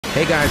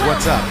Hey guys,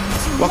 what's up?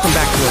 Welcome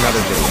back to another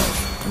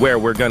video, where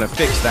we're gonna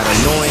fix that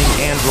annoying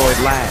Android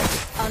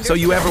lag. So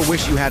you ever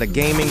wish you had a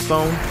gaming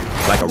phone?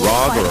 Like a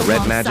ROG or a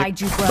Red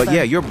Magic? But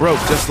yeah, you're broke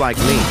just like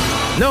me.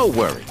 No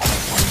worries.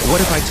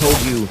 What if I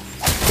told you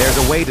there's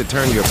a way to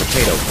turn your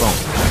potato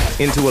phone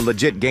into a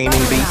legit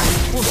gaming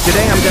beast?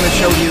 Today I'm gonna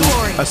show you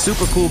a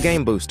super cool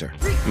game booster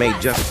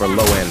made just for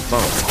low-end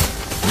phones.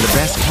 And the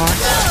best part?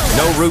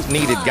 No root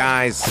needed,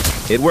 guys.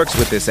 It works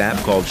with this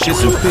app called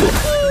Shizuku,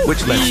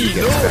 which lets you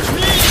get special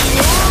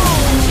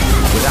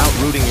without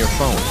rooting your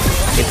phone.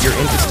 If you're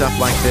into stuff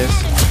like this,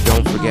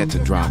 don't forget to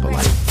drop a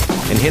like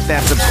and hit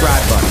that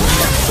subscribe button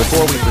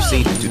before we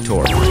proceed to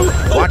tutorial.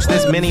 Watch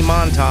this mini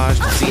montage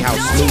to see how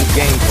smooth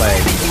gameplay.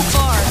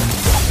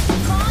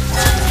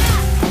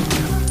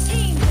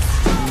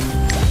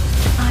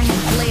 I'm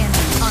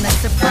planning on a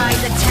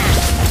surprise attack.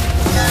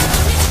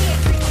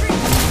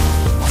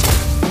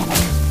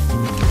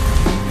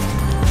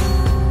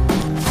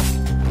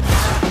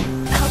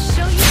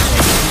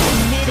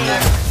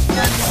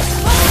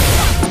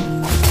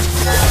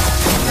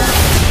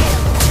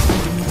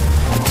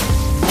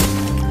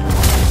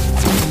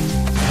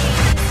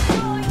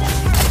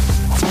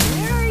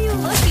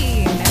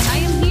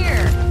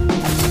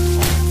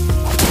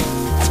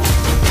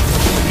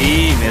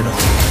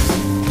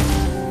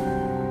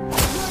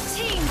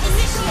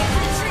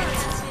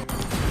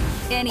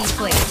 Any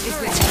place is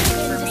reserved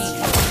for me.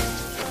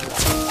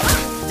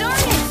 Darn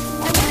it!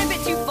 I went a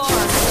bit too far.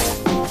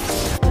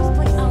 Looks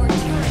like our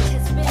turret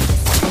has been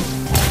destroyed.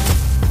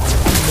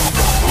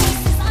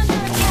 Base is under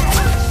attack.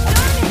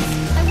 Darn it!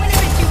 I went a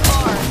bit too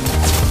far.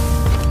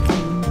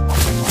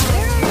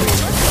 Where are you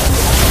looking?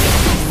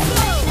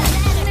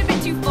 I went a bit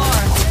too far.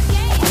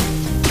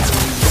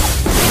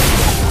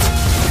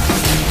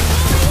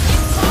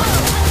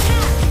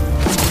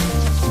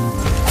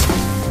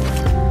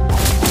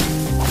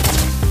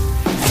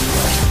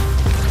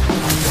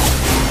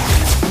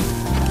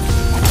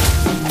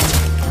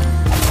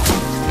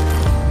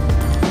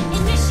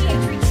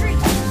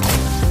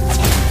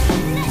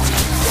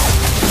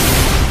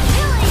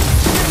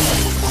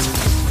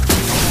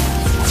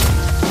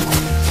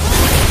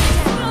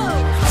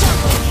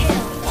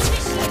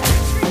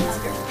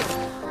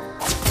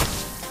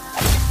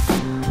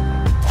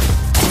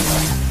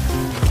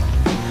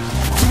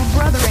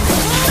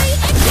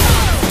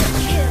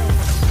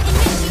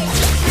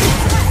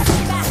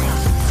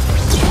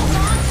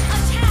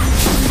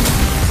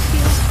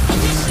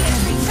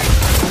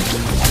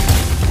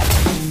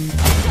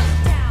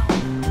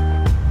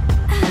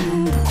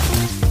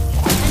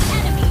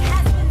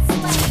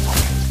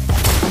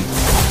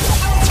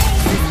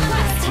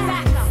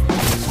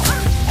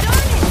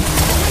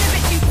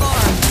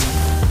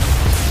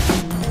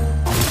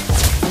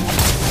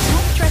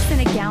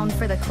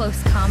 For the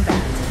close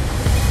combat.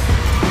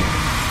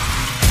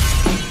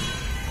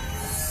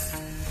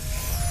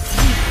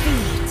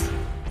 Defeat.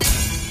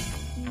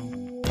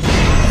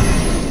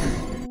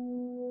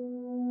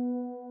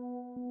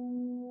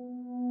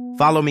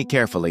 Follow me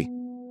carefully.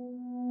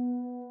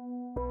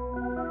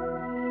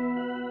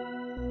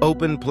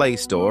 Open Play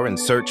Store and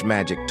search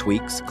Magic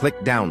Tweaks. Click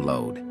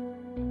Download.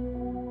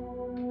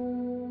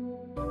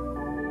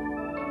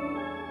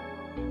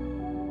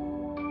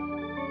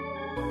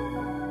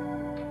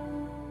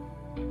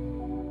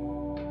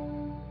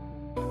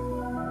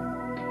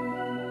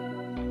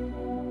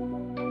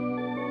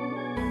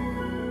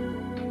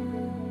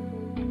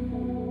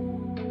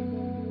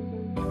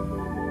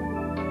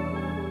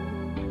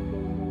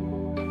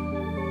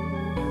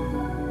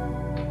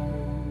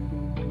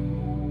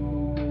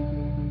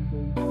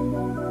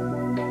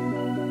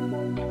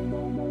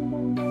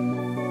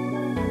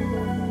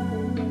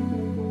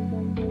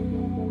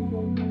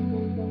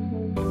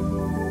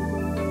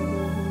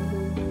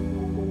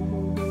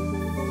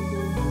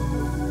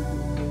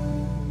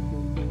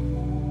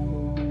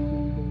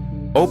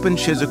 Open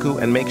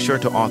Shizuku and make sure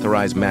to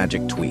authorize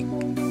Magic Tweak.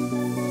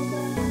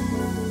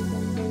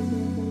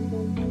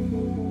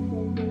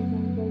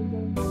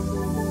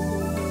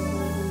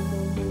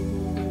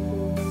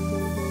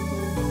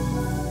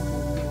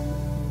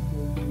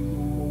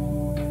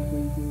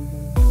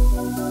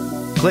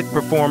 Click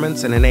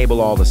Performance and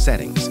enable all the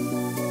settings.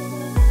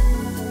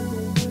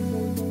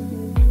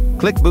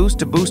 Click Boost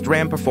to boost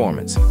RAM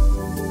performance.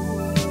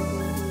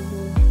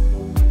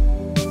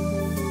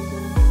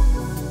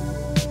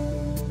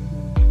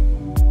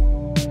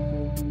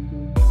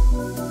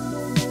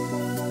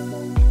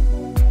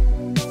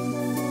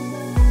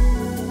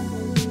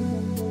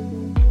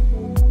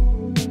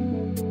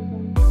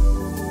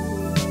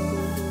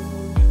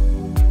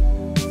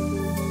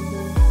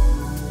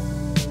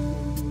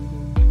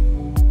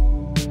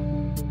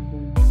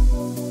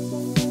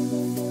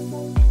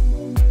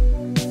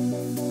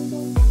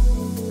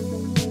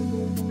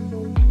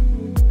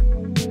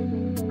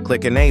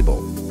 Click Enable.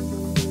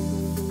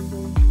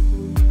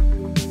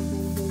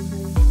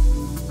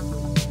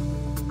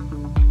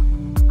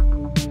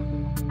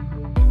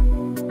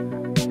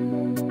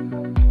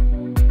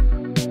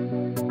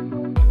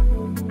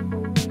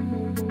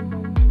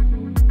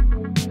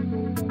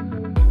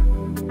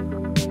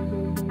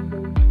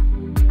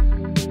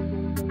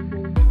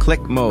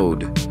 Click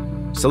Mode.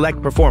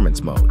 Select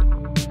Performance Mode.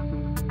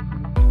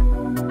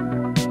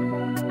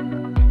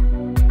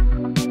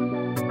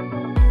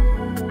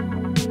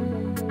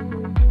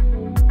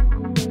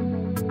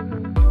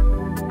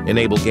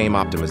 Enable Game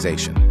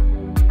Optimization.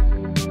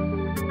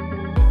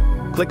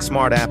 Click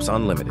Smart Apps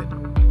Unlimited.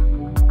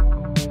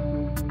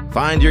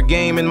 Find your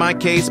game, in my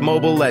case,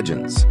 Mobile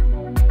Legends.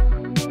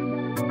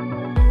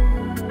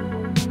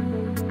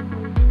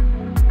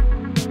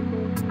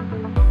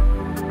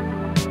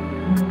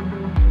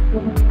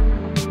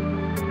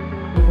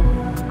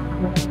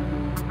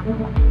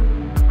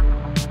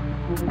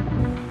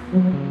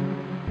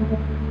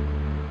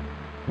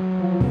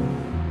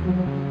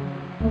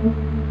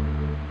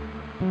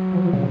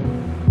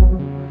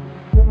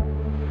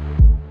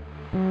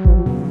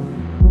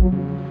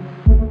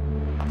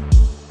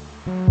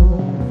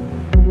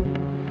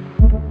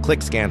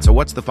 Click Scan. So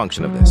what's the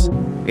function of this?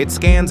 It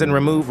scans and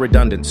removes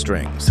redundant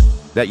strings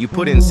that you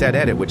put in set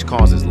edit, which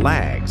causes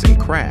lags and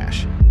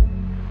crash.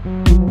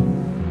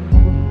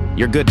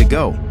 You're good to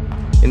go.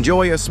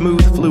 Enjoy a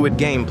smooth, fluid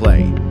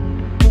gameplay.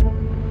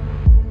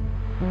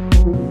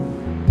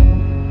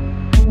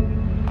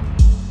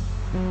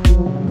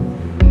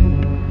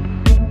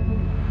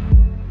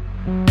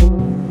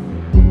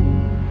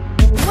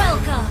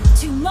 Welcome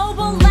to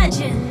Mobile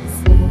Legends.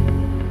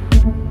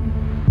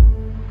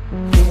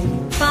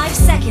 5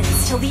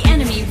 seconds till the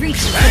enemy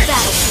reaches the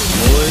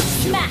battlefield.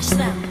 Smash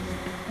them.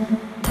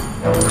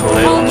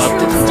 All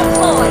troops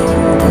deployed.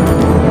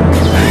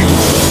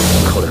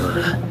 これは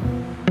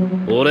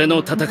俺の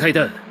戦い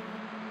だ。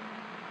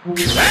燃え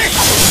尽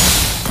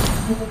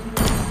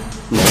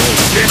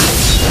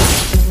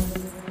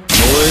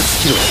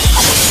きろ。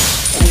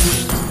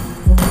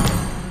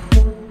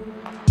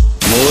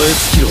燃え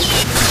尽きろ。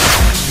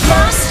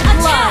 First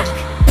blood.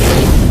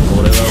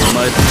 これはお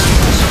前た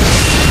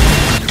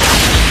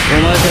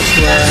ち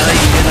とは相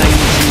入れないう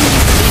ちに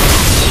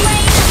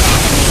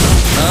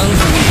あん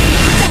たの秘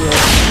密は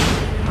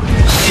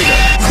死だ。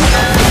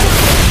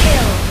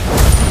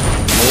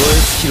燃え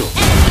尽きろ。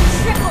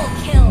 Triple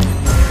kill.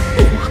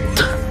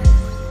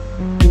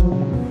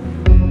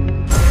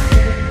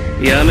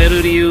 やめ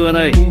る理由は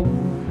ない。 Launch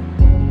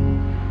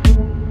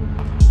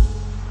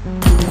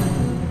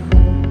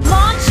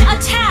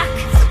attack.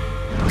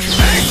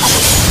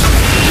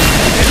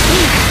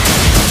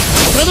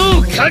 他の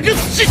隠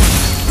し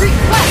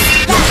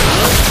Request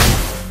battle.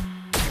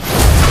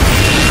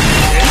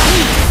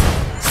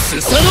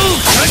 スサノ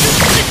隠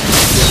し Ally has been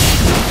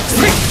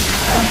slain.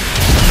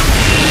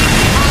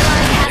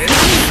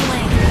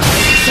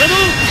 スサノ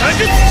隠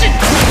し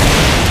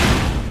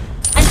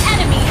An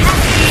enemy has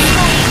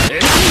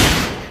been slain.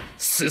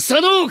 スサ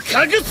ノ隠し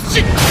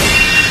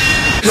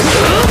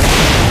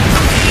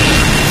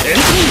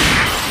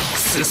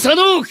スサ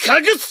ノ隠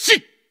し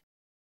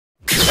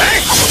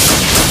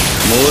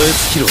燃え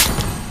尽きろ。